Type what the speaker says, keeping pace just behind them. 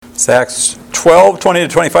Acts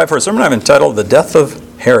 12:20-25, for a sermon I've entitled, The Death of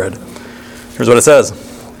Herod. Here's what it says.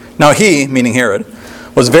 Now he, meaning Herod,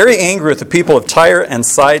 was very angry with the people of Tyre and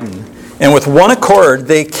Sidon, and with one accord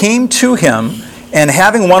they came to him, and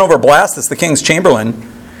having won over Blastus, the king's chamberlain,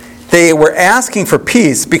 they were asking for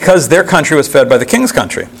peace because their country was fed by the king's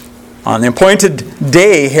country. On the appointed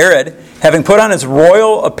day, Herod, having put on his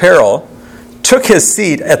royal apparel, took his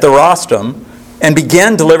seat at the rostrum and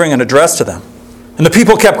began delivering an address to them. And the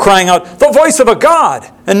people kept crying out, "The voice of a God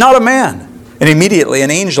and not a man." And immediately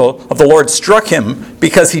an angel of the Lord struck him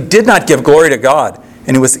because he did not give glory to God,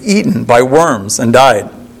 and he was eaten by worms and died.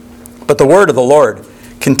 But the word of the Lord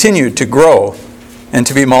continued to grow and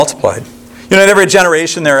to be multiplied. You know, in every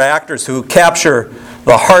generation there are actors who capture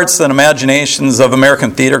the hearts and imaginations of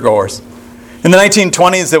American theater goers. In the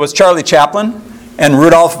 1920s, there was Charlie Chaplin and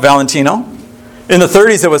Rudolph Valentino. In the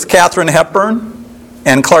 30s, it was Katharine Hepburn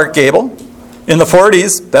and Clark Gable. In the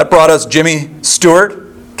 40s, that brought us Jimmy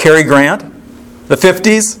Stewart, Cary Grant. The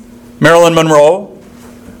 50s, Marilyn Monroe,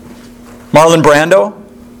 Marlon Brando,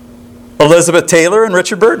 Elizabeth Taylor, and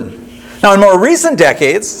Richard Burton. Now, in more recent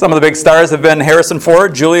decades, some of the big stars have been Harrison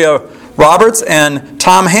Ford, Julia Roberts, and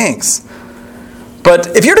Tom Hanks.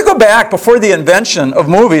 But if you're to go back before the invention of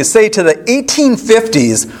movies, say to the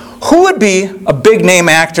 1850s, who would be a big-name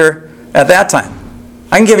actor at that time?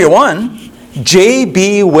 I can give you one,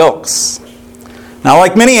 J.B. Wilkes. Now,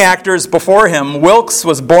 like many actors before him, Wilkes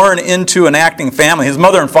was born into an acting family. His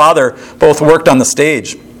mother and father both worked on the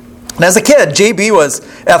stage. And as a kid, J.B. was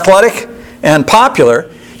athletic and popular.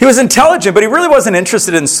 He was intelligent, but he really wasn't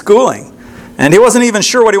interested in schooling. And he wasn't even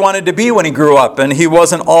sure what he wanted to be when he grew up, and he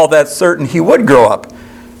wasn't all that certain he would grow up.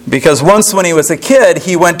 Because once when he was a kid,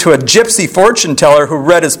 he went to a gypsy fortune teller who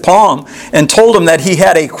read his palm and told him that he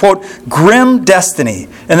had a, quote, grim destiny,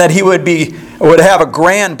 and that he would have a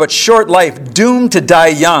grand but short life, doomed to die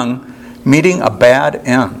young, meeting a bad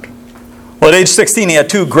end. Well, at age 16, he had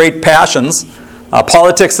two great passions,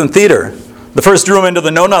 politics and theater. The first drew him into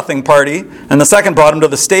the Know-Nothing Party, and the second brought him to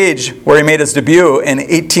the stage where he made his debut in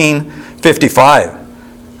 1855.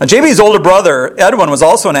 Now, J.B.'s older brother, Edwin, was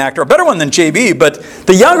also an actor, a better one than J.B., but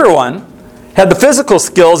the younger one had the physical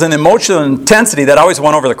skills and emotional intensity that always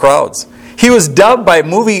won over the crowds. He was dubbed by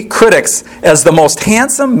movie critics as the most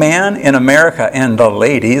handsome man in America, and the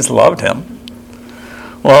ladies loved him.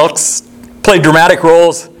 Wilkes played dramatic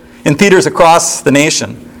roles in theaters across the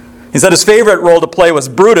nation. He said his favorite role to play was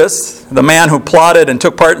Brutus, the man who plotted and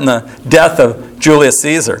took part in the death of Julius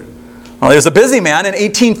Caesar. Well, he was a busy man. In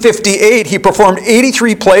 1858, he performed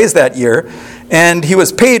 83 plays that year, and he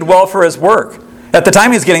was paid well for his work. At the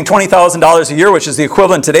time, he was getting $20,000 a year, which is the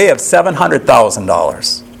equivalent today of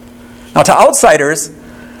 $700,000. Now, to outsiders,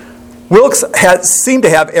 Wilkes seemed to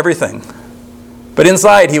have everything, but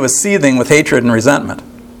inside he was seething with hatred and resentment.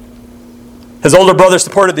 His older brother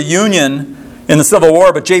supported the Union in the Civil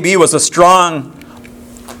War, but J.B. was a strong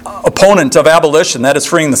opponent of abolition, that is,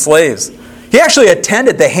 freeing the slaves. He actually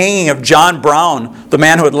attended the hanging of John Brown, the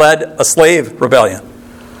man who had led a slave rebellion.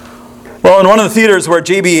 Well, in one of the theaters where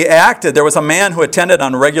J.B. acted, there was a man who attended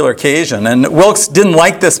on a regular occasion, and Wilkes didn't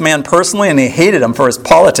like this man personally, and he hated him for his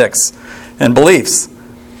politics and beliefs.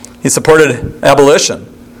 He supported abolition.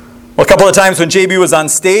 Well, a couple of times when J.B. was on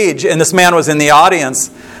stage and this man was in the audience,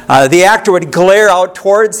 the actor would glare out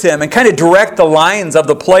towards him and kind of direct the lines of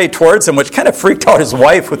the play towards him, which kind of freaked out his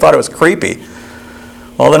wife, who thought it was creepy.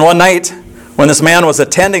 Well, then one night, when this man was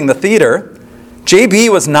attending the theater, J.B.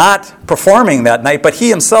 was not performing that night, but he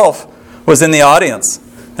himself was in the audience.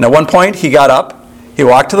 And at one point, he got up, he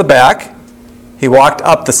walked to the back, he walked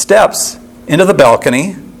up the steps into the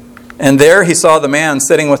balcony, and there he saw the man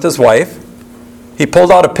sitting with his wife. He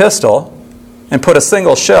pulled out a pistol and put a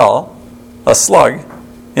single shell, a slug,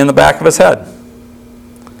 in the back of his head.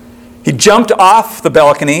 He jumped off the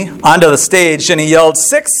balcony onto the stage and he yelled,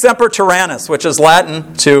 "Sic semper tyrannis," which is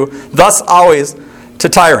Latin to "thus always to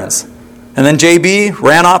tyrants." And then J.B.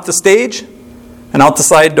 ran off the stage and out the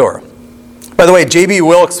side door. By the way, J.B.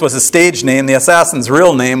 Wilkes was his stage name. The assassin's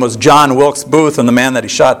real name was John Wilkes Booth, and the man that he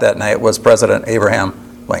shot that night was President Abraham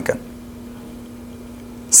Lincoln.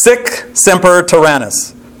 Sic semper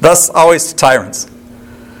tyrannis, thus always to tyrants.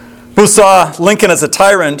 Booth saw Lincoln as a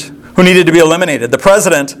tyrant who needed to be eliminated. The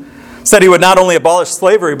president said he would not only abolish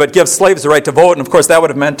slavery, but give slaves the right to vote, and of course that would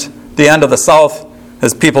have meant the end of the South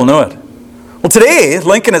as people knew it. Well, today,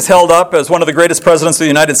 Lincoln is held up as one of the greatest presidents of the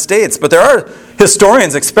United States, but there are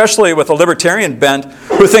historians, especially with a libertarian bent,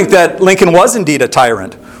 who think that Lincoln was indeed a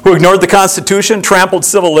tyrant, who ignored the Constitution, trampled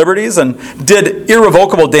civil liberties, and did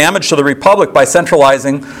irrevocable damage to the Republic by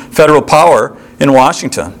centralizing federal power in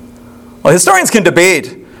Washington. Well, historians can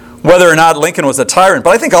debate whether or not Lincoln was a tyrant,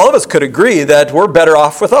 but I think all of us could agree that we're better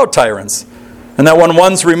off without tyrants. And that when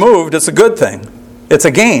one's removed, it's a good thing. It's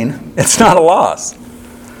a gain. It's not a loss.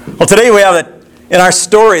 Well, today we have in our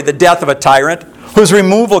story the death of a tyrant whose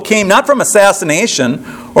removal came not from assassination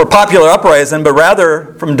or popular uprising, but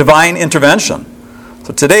rather from divine intervention.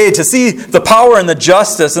 So today, to see the power and the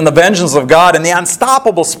justice and the vengeance of God and the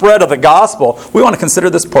unstoppable spread of the gospel, we want to consider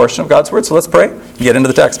this portion of God's word. So let's pray and get into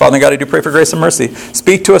the text. Father God, I do pray for grace and mercy.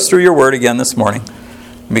 Speak to us through your word again this morning,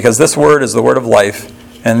 because this word is the word of life,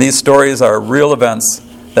 and these stories are real events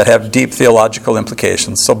that have deep theological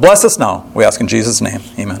implications. So bless us now, we ask in Jesus' name.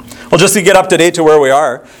 Amen. Well, just to get up to date to where we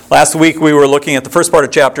are, last week we were looking at the first part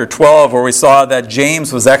of chapter 12, where we saw that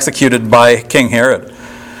James was executed by King Herod.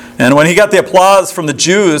 And when he got the applause from the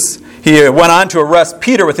Jews, he went on to arrest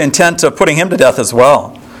Peter with the intent of putting him to death as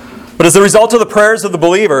well. But as a result of the prayers of the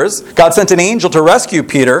believers, God sent an angel to rescue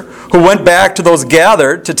Peter, who went back to those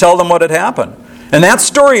gathered to tell them what had happened. And that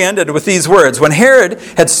story ended with these words: when Herod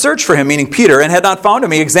had searched for him, meaning Peter, and had not found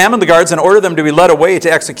him, he examined the guards and ordered them to be led away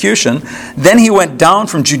to execution. Then he went down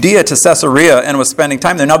from Judea to Caesarea and was spending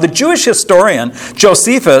time there. Now the Jewish historian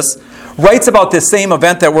Josephus writes about this same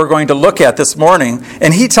event that we're going to look at this morning,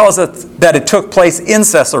 and he tells us that it took place in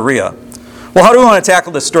Caesarea. Well, how do we want to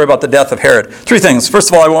tackle this story about the death of Herod? Three things.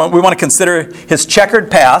 First of all, we want to consider his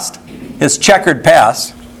checkered past.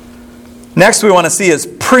 Next, we want to see his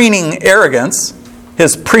preening arrogance.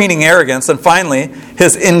 And finally,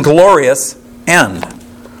 his inglorious end.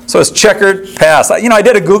 So his checkered past. I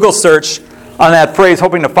did a Google search on that phrase,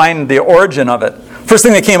 hoping to find the origin of it. First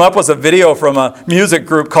thing that came up was a video from a music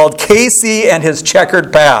group called Casey and His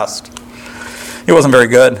Checkered Past. It wasn't very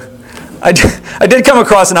good. I did come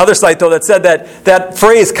across another site, though, that said that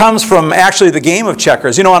phrase comes from actually the game of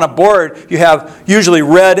checkers. On a board, you have usually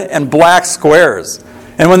red and black squares.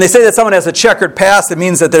 And when they say that someone has a checkered past, it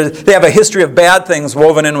means that they have a history of bad things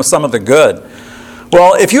woven in with some of the good.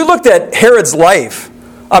 Well, if you looked at Herod's life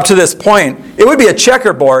up to this point, it would be a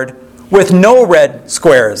checkerboard with no red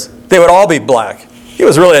squares. They would all be black. He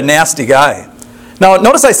was really a nasty guy. Now,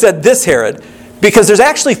 notice I said this Herod, because there's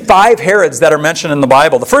actually 5 Herods that are mentioned in the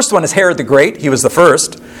Bible. The first one is Herod the Great. He was the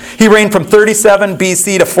first. He reigned from 37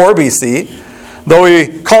 BC to 4 BC. Though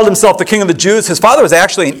he called himself the king of the Jews, his father was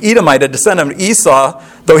actually an Edomite, a descendant of Esau,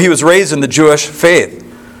 though he was raised in the Jewish faith.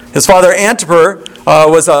 His father Antipater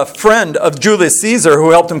was a friend of Julius Caesar, who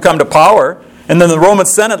helped him come to power. And then the Roman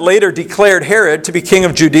Senate later declared Herod to be king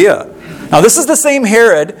of Judea. Now, this is the same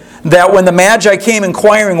Herod that when the Magi came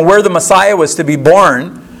inquiring where the Messiah was to be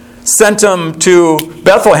born, sent him to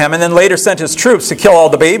Bethlehem, and then later sent his troops to kill all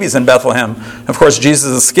the babies in Bethlehem. Of course,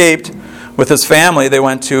 Jesus escaped with his family. They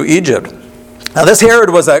went to Egypt. Now, this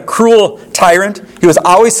Herod was a cruel tyrant. He was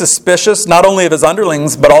always suspicious, not only of his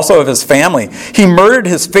underlings, but also of his family. He murdered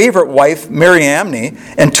his favorite wife, Mariamne,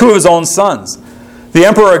 and 2 of his own sons. The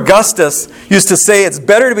Emperor Augustus used to say it's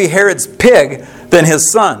better to be Herod's pig than his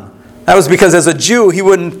son. That was because as a Jew, he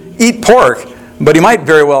wouldn't eat pork, but he might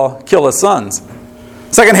very well kill his sons.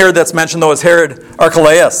 Second Herod that's mentioned, though, is Herod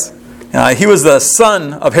Archelaus. He was the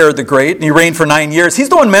son of Herod the Great, and he reigned for 9 years. He's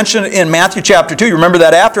the one mentioned in Matthew chapter 2. You remember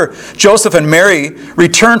that after Joseph and Mary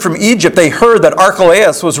returned from Egypt, they heard that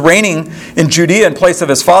Archelaus was reigning in Judea in place of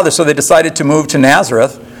his father, so they decided to move to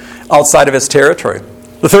Nazareth outside of his territory.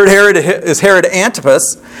 The third Herod is Herod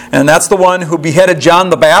Antipas, and that's the one who beheaded John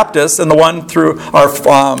the Baptist and the one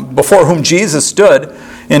before whom Jesus stood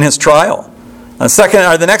in his trial.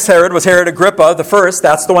 The next Herod was Herod Agrippa the first.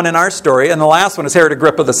 That's the one in our story. And the last one is Herod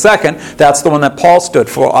Agrippa the second. That's the one that Paul stood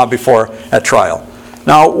before at trial.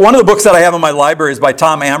 Now, one of the books that I have in my library is by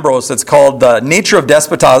Tom Ambrose. It's called The Nature of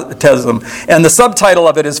Despotism. And the subtitle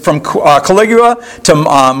of it is From Caligula to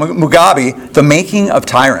Mugabe, The Making of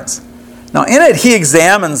Tyrants. Now, in it, he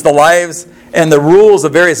examines the lives and the rules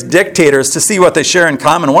of various dictators to see what they share in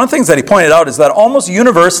common. One of the things that he pointed out is that almost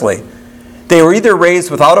universally, they were either raised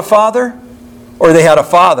without a father or they had a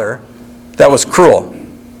father that was cruel.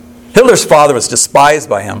 Hitler's father was despised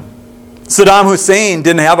by him. Saddam Hussein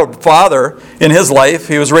didn't have a father in his life.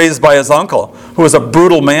 He was raised by his uncle, who was a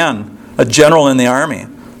brutal man, a general in the army.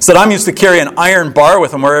 Saddam used to carry an iron bar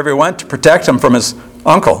with him wherever he went to protect him from his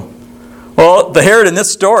uncle. Well, the Herod in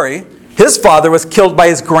this story, his father was killed by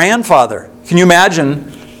his grandfather. Can you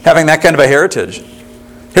imagine having that kind of a heritage?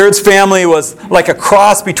 Herod's family was like a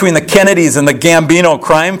cross between the Kennedys and the Gambino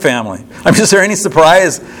crime family. I mean, is there any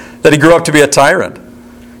surprise that he grew up to be a tyrant?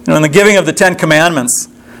 In the giving of the 10 Commandments,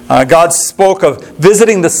 God spoke of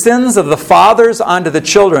visiting the sins of the fathers onto the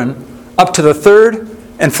children up to the 3rd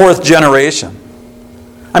and 4th generation.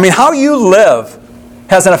 I mean, how you live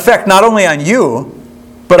has an effect not only on you,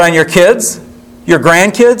 but on your kids your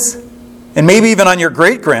grandkids, and maybe even on your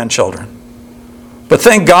great-grandchildren. But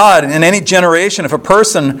thank God, in any generation, if a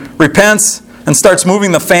person repents and starts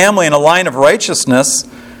moving the family in a line of righteousness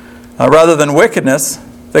rather than wickedness,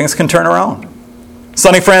 things can turn around.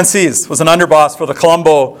 Sonny Francis was an underboss for the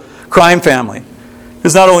Colombo crime family. He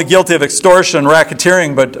was not only guilty of extortion,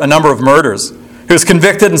 racketeering, but a number of murders. He was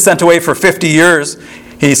convicted and sent away for 50 years.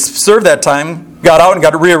 He served that time, got out and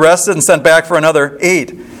got rearrested and sent back for another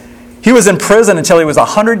 8. He was in prison until he was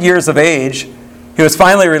 100 years of age. He was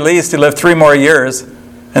finally released. He lived 3 more years,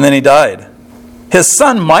 and then he died. His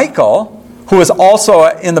son, Michael, who was also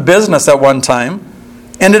in the business at one time,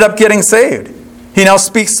 ended up getting saved. He now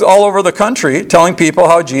speaks all over the country, telling people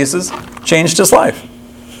how Jesus changed his life.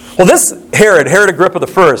 Well, this Herod Agrippa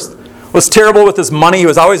I, was terrible with his money. He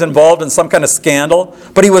was always involved in some kind of scandal,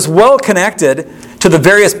 but he was well connected to the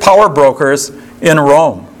various power brokers in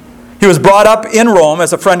Rome. He was brought up in Rome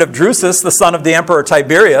as a friend of Drusus, the son of the emperor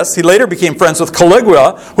Tiberius. He later became friends with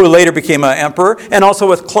Caligula, who later became an emperor, and also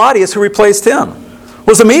with Claudius, who replaced him.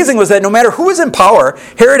 What's amazing was that no matter who was in power,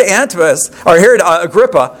 Herod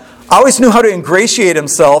Agrippa always knew how to ingratiate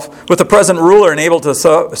himself with the present ruler and able to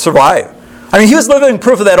survive. I mean, he was living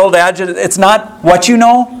proof of that old adage, it's not what you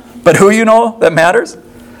know, but who you know that matters.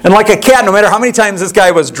 And like a cat, no matter how many times this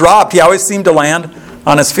guy was dropped, he always seemed to land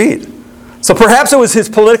on his feet. So perhaps it was his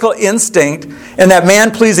political instinct and that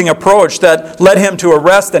man-pleasing approach that led him to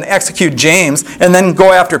arrest and execute James and then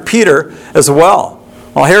go after Peter as well.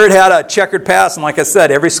 Well, Herod had a checkered past, and like I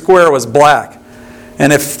said, every square was black.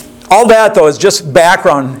 And if all that, though, is just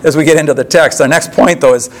background as we get into the text, our next point,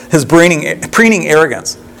 though, is his preening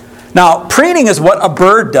arrogance. Now, preening is what a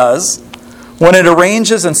bird does when it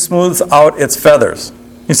arranges and smooths out its feathers.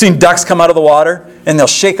 You've seen ducks come out of the water, and they'll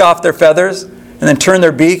shake off their feathers, and then turn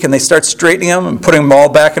their beak, and they start straightening them and putting them all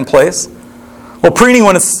back in place. Well, preening,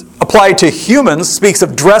 when it's applied to humans, speaks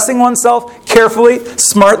of dressing oneself carefully,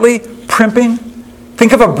 smartly, primping.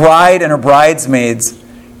 Think of a bride and her bridesmaids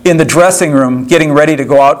in the dressing room getting ready to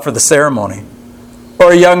go out for the ceremony.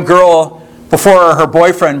 Or a young girl before her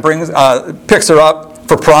boyfriend picks her up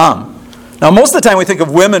for prom. Now, most of the time we think of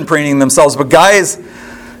women preening themselves, but guys,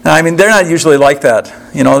 I mean, they're not usually like that.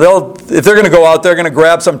 You know, if they're going to go out, they're going to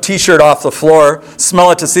grab some T-shirt off the floor, smell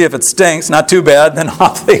it to see if it stinks, not too bad, then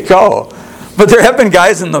off they go. But there have been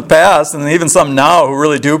guys in the past, and even some now, who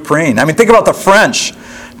really do preen. I mean, think about the French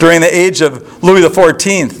during the age of Louis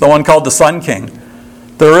XIV, the one called the Sun King.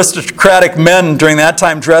 The aristocratic men during that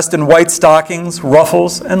time dressed in white stockings,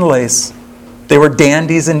 ruffles, and lace. They were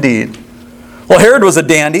dandies indeed. Well, Herod was a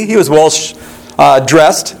dandy. He was well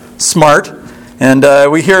dressed, smart, and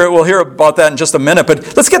we'll hear about that in just a minute.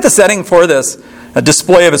 But let's get the setting for this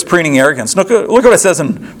display of his preening arrogance. Look what it says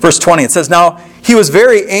in verse 20. It says, "Now he was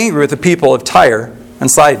very angry with the people of Tyre and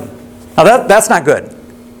Sidon." Now that's not good.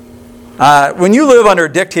 When you live under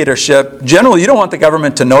a dictatorship, generally you don't want the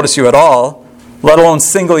government to notice you at all, let alone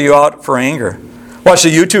single you out for anger. I watched a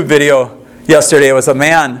YouTube video yesterday. It was a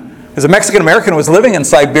Mexican-American who was living in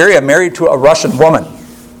Siberia, married to a Russian woman.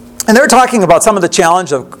 And they were talking about some of the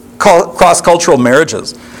challenge of cross-cultural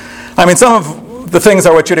marriages. I mean, some of the things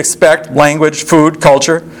are what you'd expect: language, food,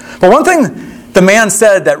 culture. But one thing the man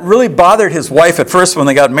said that really bothered his wife at first when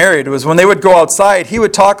they got married was when they would go outside, he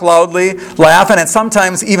would talk loudly, laugh, and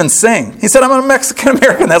sometimes even sing. He said, "I'm a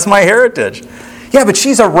Mexican-American, that's my heritage." Yeah, but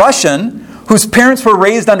she's a Russian whose parents were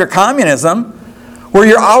raised under communism, where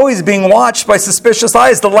you're always being watched by suspicious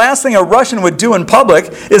eyes. The last thing a Russian would do in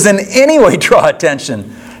public is in any way draw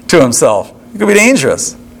attention to himself. It could be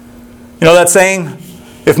dangerous. You know that saying,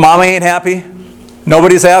 if mama ain't happy,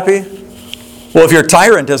 nobody's happy? Well, if your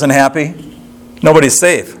tyrant isn't happy, nobody's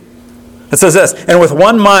safe. It says this, "And with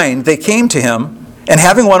one mind they came to him, and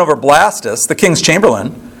having won over Blastus, the king's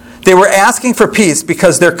chamberlain, they were asking for peace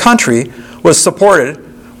because their country was supported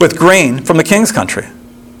with grain from the king's country."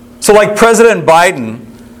 So like President Biden,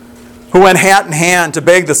 who went hat in hand to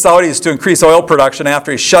beg the Saudis to increase oil production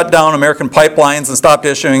after he shut down American pipelines and stopped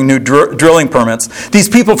issuing new drilling permits, these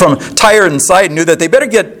people from Tyre and Sidon knew that they better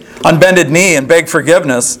get on bended knee and beg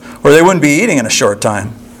forgiveness, or they wouldn't be eating in a short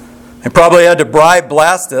time. They probably had to bribe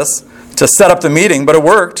Blastus to set up the meeting, but it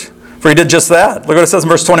worked, for he did just that. Look what it says in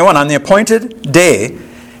verse 21. "On the appointed day,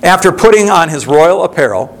 after putting on his royal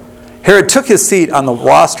apparel, Herod took his seat on the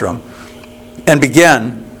rostrum and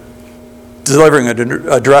began delivering an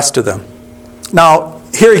address to them." Now,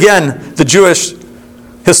 here again, the Jewish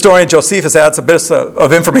historian Josephus adds a bit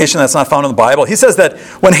of information that's not found in the Bible. He says that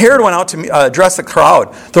when Herod went out to address the crowd,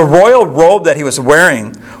 the royal robe that he was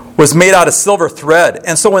wearing was made out of silver thread.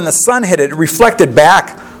 And so when the sun hit it, it reflected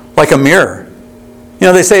back like a mirror. You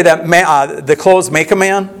know, they say that the clothes make a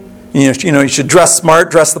man. You should dress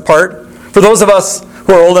smart, dress the part. For those of us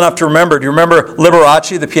who are old enough to remember, do you remember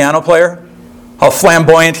Liberace, the piano player? How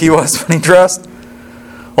flamboyant he was when he dressed?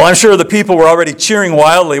 Well, I'm sure the people were already cheering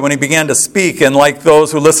wildly when he began to speak, and like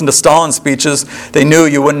those who listened to Stalin's speeches, they knew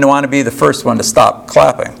you wouldn't want to be the first one to stop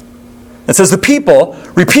clapping. It says the people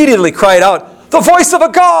repeatedly cried out, "The voice of a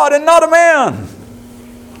God and not a man."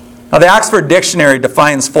 Now, the Oxford Dictionary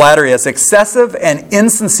defines flattery as excessive and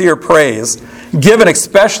insincere praise, given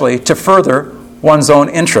especially to further one's own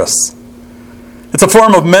interests. It's a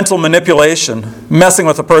form of mental manipulation, messing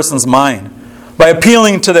with a person's mind. By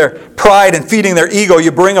appealing to their pride and feeding their ego,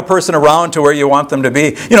 you bring a person around to where you want them to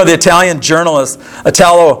be. The Italian journalist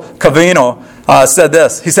Italo Calvino said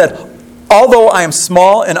this. He said, "Although I am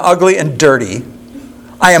small and ugly and dirty,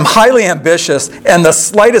 I am highly ambitious, and at the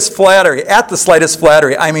slightest flattery,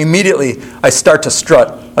 I start to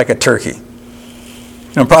strut like a turkey."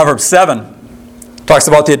 Proverbs 7 talks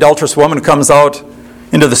about the adulterous woman who comes out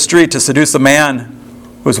into the street to seduce a man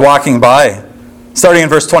who's walking by. Starting in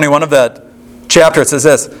verse 21 of that chapter, it says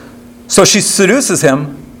this, "So she seduces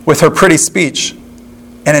him with her pretty speech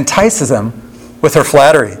and entices him with her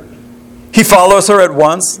flattery. He follows her at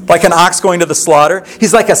once, like an ox going to the slaughter.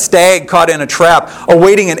 He's like a stag caught in a trap,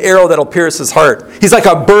 awaiting an arrow that'll pierce his heart. He's like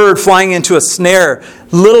a bird flying into a snare,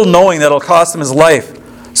 little knowing that it'll cost him his life.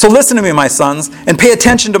 So listen to me, my sons, and pay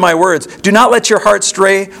attention to my words. Do not let your heart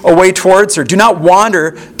stray away towards her. Do not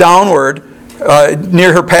wander downward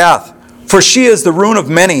near her path. For she is the ruin of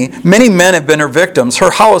many. Many men have been her victims.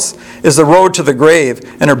 Her house is the road to the grave,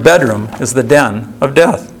 and her bedroom is the den of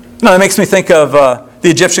death." Now, that makes me think of the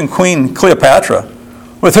Egyptian queen Cleopatra.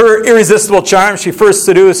 With her irresistible charm, she first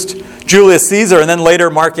seduced Julius Caesar and then later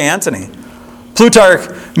Mark Antony. Plutarch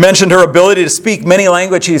mentioned her ability to speak many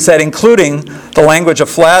languages, he said, including the language of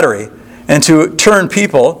flattery, and to turn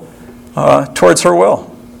people towards her will.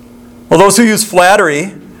 Well, those who use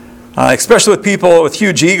flattery, especially with people with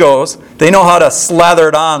huge egos, they know how to slather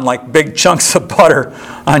it on like big chunks of butter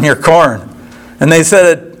on your corn. And they said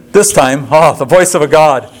it this time, the voice of a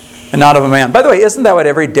God and not of a man. By the way, isn't that what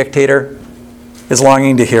every dictator is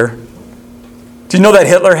longing to hear? Do you know that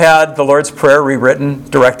Hitler had the Lord's Prayer rewritten,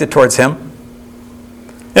 directed towards him?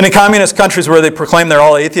 In the communist countries where they proclaim they're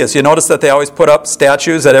all atheists, you notice that they always put up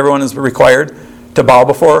statues that everyone is required to bow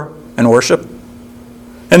before and worship.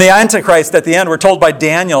 In the Antichrist, at the end, we're told by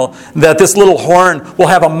Daniel that this little horn will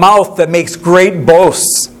have a mouth that makes great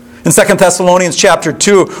boasts. In 2 Thessalonians chapter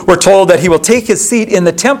 2, we're told that he will take his seat in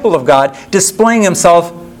the temple of God, displaying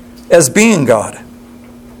himself as being God.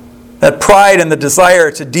 That pride and the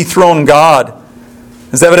desire to dethrone God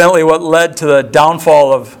is evidently what led to the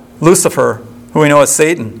downfall of Lucifer, who we know as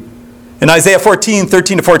Satan. In Isaiah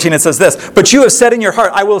 14:13-14, it says this, "But you have said in your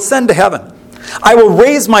heart, I will ascend to heaven. I will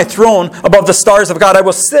raise my throne above the stars of God. I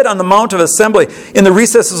will sit on the mount of assembly in the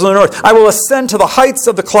recesses of the north. I will ascend to the heights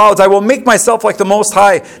of the clouds. I will make myself like the Most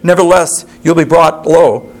High. Nevertheless, you'll be brought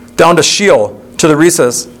low, down to Sheol, to the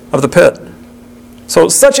recess of the pit." So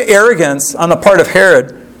such arrogance on the part of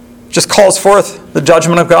Herod just calls forth the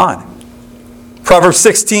judgment of God. Proverbs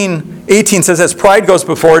 16:18 says this, "Pride goes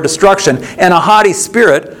before destruction, and a haughty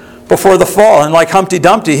spirit before the fall." And like Humpty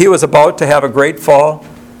Dumpty, he was about to have a great fall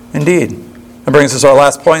indeed. That brings us to our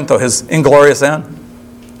last point, though, his inglorious end.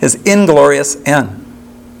 His inglorious end.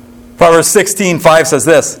 Proverbs 16:5 says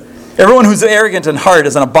this, "Everyone who's arrogant in heart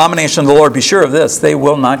is an abomination to the Lord. Be sure of this, they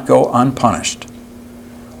will not go unpunished."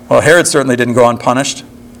 Well, Herod certainly didn't go unpunished.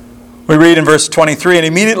 We read in verse 23, "And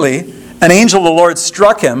immediately an angel of the Lord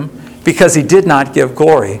struck him because he did not give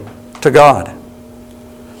glory to God."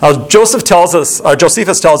 Now, Josephus tells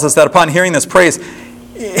us that upon hearing this praise,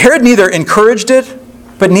 Herod neither encouraged it,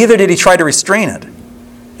 but neither did he try to restrain it.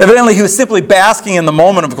 Evidently, he was simply basking in the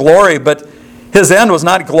moment of glory, but his end was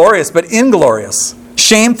not glorious, but inglorious,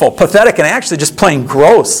 shameful, pathetic, and actually just plain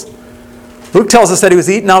gross. Luke tells us that he was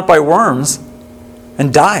eaten out by worms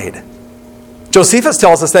and died. Josephus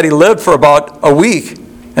tells us that he lived for about a week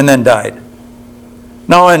and then died.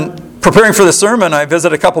 Now, in preparing for the sermon, I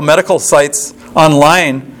visited a couple medical sites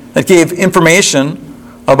online that gave information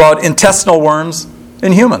about intestinal worms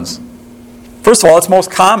in humans. First of all, it's most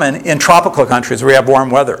common in tropical countries where we have warm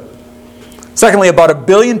weather. Secondly, about 1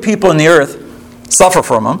 billion people in the earth suffer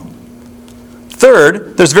from them.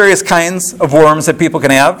 Third, there's various kinds of worms that people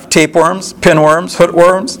can have. Tapeworms, pinworms,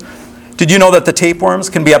 hookworms. Did you know that the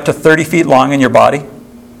tapeworms can be up to 30 feet long in your body?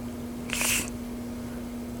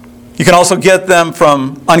 You can also get them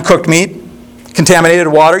from uncooked meat, contaminated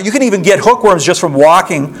water. You can even get hookworms just from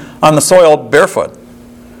walking on the soil barefoot.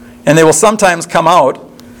 And they will sometimes come out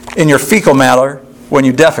in your fecal matter when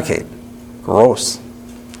you defecate. Gross.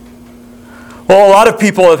 Well, a lot of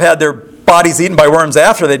people have had their bodies eaten by worms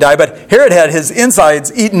after they die, but Herod had his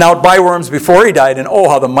insides eaten out by worms before he died, and oh,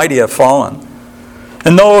 how the mighty have fallen.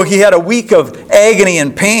 And though he had a week of agony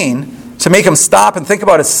and pain to make him stop and think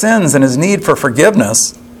about his sins and his need for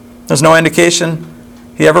forgiveness, there's no indication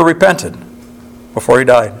he ever repented before he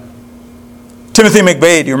died. Timothy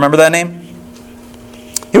McVeigh, do you remember that name?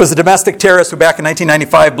 He was a domestic terrorist who back in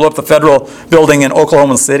 1995 blew up the federal building in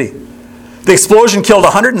Oklahoma City. The explosion killed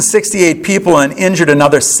 168 people and injured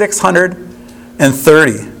another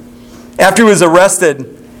 630. After he was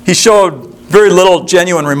arrested, he showed very little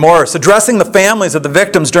genuine remorse. Addressing the families of the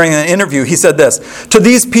victims during an interview, he said this: "To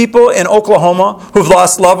these people in Oklahoma who've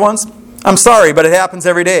lost loved ones, I'm sorry, but it happens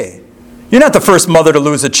every day. You're not the first mother to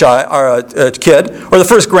lose a kid, or the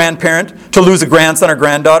first grandparent to lose a grandson or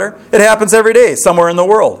granddaughter. It happens every day somewhere in the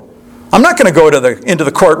world. I'm not going to go into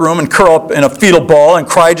the courtroom and curl up in a fetal ball and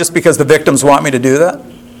cry just because the victims want me to do that."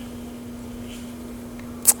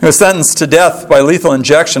 He was sentenced to death by lethal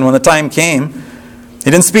injection when the time came.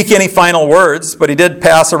 He didn't speak any final words, but he did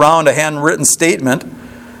pass around a handwritten statement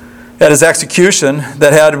at his execution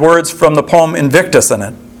that had words from the poem Invictus in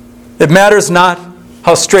it. "It matters not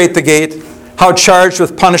how straight the gate, how charged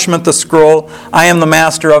with punishment the scroll. I am the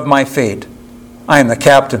master of my fate. I am the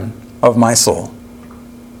captain of my soul."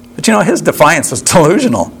 But you know, his defiance was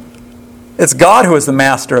delusional. It's God who is the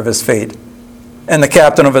master of his fate and the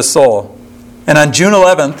captain of his soul. And on June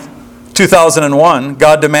 11th, 2001,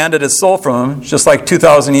 God demanded his soul from him, just like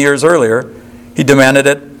 2,000 years earlier, he demanded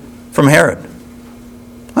it from Herod.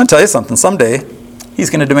 I'll tell you something, someday he's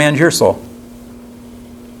going to demand your soul.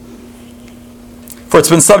 "For it's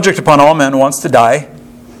been subject upon all men once to die,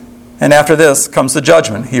 and after this comes the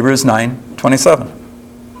judgment," Hebrews 9:27.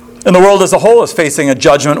 And the world as a whole is facing a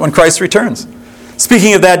judgment when Christ returns.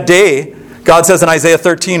 Speaking of that day, God says in Isaiah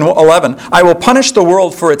 13:11, "I will punish the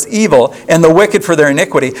world for its evil and the wicked for their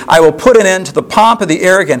iniquity. I will put an end to the pomp of the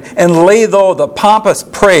arrogant and lay low the pompous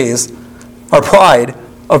praise or pride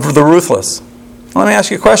of the ruthless." Let me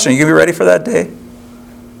ask you a question. Are you going to be ready for that day?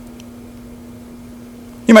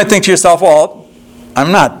 You might think to yourself, well,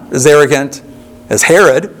 I'm not as arrogant as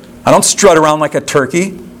Herod. I don't strut around like a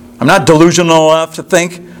turkey. I'm not delusional enough to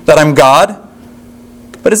think that I'm God.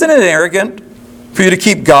 But isn't it arrogant for you to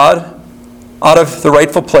keep God out of the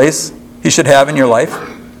rightful place he should have in your life,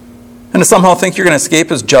 and to somehow think you're going to escape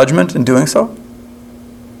his judgment in doing so?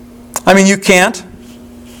 I mean, you can't,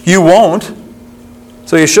 you won't,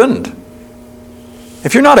 so you shouldn't.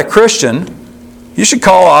 If you're not a Christian, you should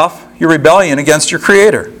call off your rebellion against your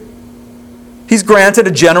Creator. He's granted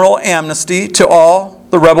a general amnesty to all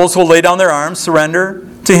the rebels who will lay down their arms, surrender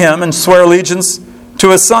to him, and swear allegiance to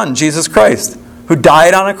his Son, Jesus Christ, who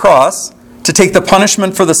died on a cross to take the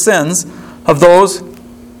punishment for the sins of those who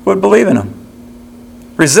would believe in him.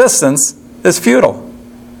 Resistance is futile,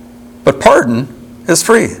 but pardon is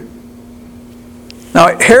free.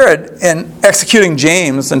 Now, Herod, in executing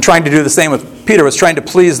James and trying to do the same with Peter, was trying to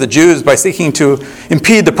please the Jews by seeking to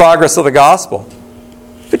impede the progress of the gospel.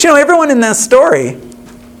 But you know, everyone in this story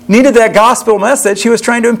needed that gospel message he was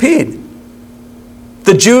trying to impede.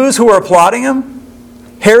 The Jews who were applauding him,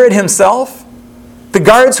 Herod himself, the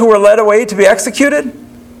guards who were led away to be executed,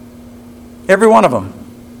 every one of them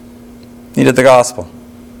needed the gospel.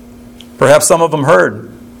 Perhaps some of them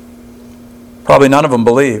heard. Probably none of them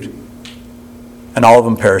believed. And all of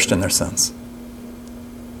them perished in their sins.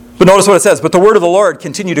 But notice what it says. "But the word of the Lord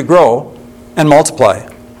continued to grow and multiply."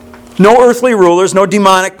 No earthly rulers, no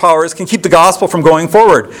demonic powers can keep the gospel from going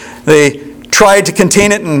forward. They tried to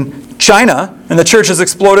contain it in China, and the church has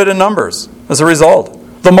exploded in numbers as a result.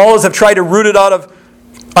 The mullahs have tried to root it out of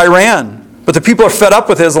Iran, but the people are fed up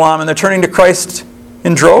with Islam and they're turning to Christ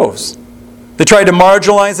in droves. They tried to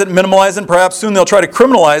marginalize it, minimalize it, and perhaps soon they'll try to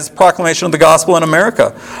criminalize the proclamation of the gospel in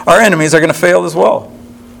America. Our enemies are going to fail as well.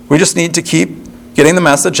 We just need to keep getting the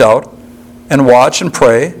message out and watch and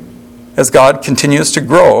pray as God continues to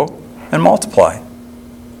grow and multiply.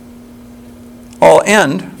 I'll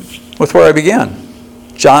end with where I began.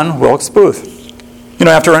 John Wilkes Booth. You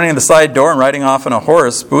know, after running the side door and riding off on a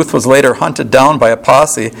horse, Booth was later hunted down by a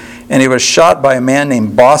posse, and he was shot by a man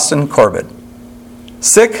named Boston Corbett.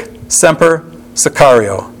 Sic semper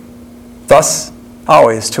sicario. Thus,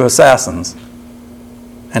 always to assassins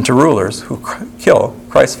and to rulers who kill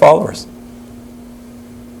Christ's followers.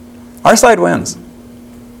 Our side wins,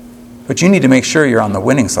 but you need to make sure you're on the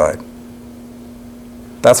winning side.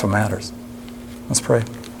 That's what matters. Let's pray.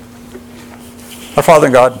 Our Father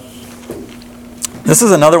in God, this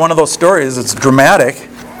is another one of those stories. It's dramatic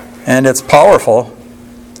and it's powerful,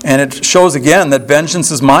 and it shows again that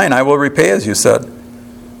vengeance is mine. I will repay, as you said.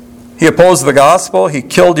 He opposed the gospel. He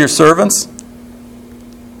killed your servants.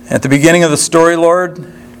 At the beginning of the story,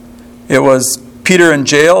 Lord, it was Peter in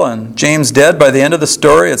jail and James dead. By the end of the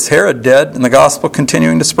story, it's Herod dead and the gospel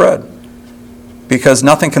continuing to spread. Because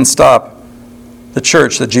nothing can stop the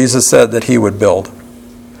church that Jesus said that he would build.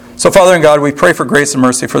 So, Father and God, we pray for grace and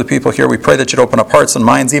mercy for the people here. We pray that you'd open up hearts and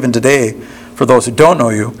minds even today for those who don't know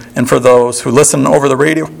you and for those who listen over the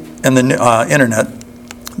radio and the internet,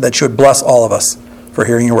 that you would bless all of us for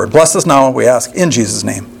hearing your word. Bless us now, we ask in Jesus'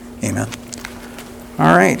 name. Amen.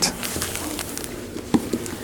 All right.